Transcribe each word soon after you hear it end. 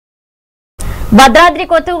భద్రాద్రి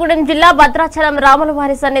కొత్తగూడెం జిల్లా భద్రాచలం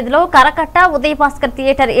రాములవారి సన్నిధిలో కరకట ఉదయ భాస్కర్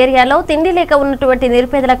థియేటర్ ఏరియాలో తిండి లేక ఉన్నటువంటి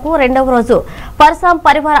నిరుపేదలకు రెండవ రోజు పరశురాం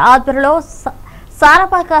పరివార ఆధ్వర్యంలో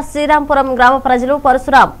సారపాక శ్రీరాంపురం గ్రామ ప్రజలు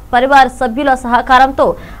పరశురాం పరివార సభ్యుల సహకారంతో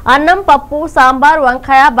అన్నం పప్పు సాంబార్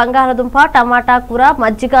వంకాయ బంగాళదుంప టమాటా కూర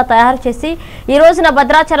మజ్జిగ తయారు చేసి ఈ రోజున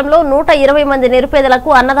భద్రాచలంలో 120 మంది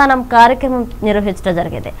నిరుపేదలకు అన్నదానం కార్యక్రమం నిర్వహించడం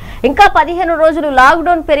జరిగింది. ఇంకా 15 రోజులు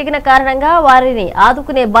లాక్డౌన్ పెరిగిన కారణంగా వారిని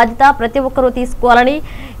ఆదుకునే బాధ్యత ప్రతి ఒక్కరూ తీసుకోవాలని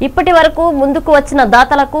ఇప్పటి వరకు ముందుకు వచ్చిన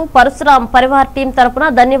దాతలకు పరశురాం పరివార టీం తరపున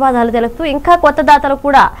ధన్యవాదాలు తెలుపుతూ ఇంకా కొత్త దాతలు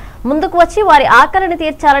కూడా ముందుకు వచ్చి వారి ఆకలిని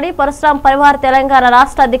తీర్చాలని పరశురాం పరివార తెలంగాణ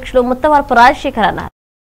రాష్ట్ర అధ్యక్షులు ముత్తవరపు రాజశేఖర్ అన్నారు.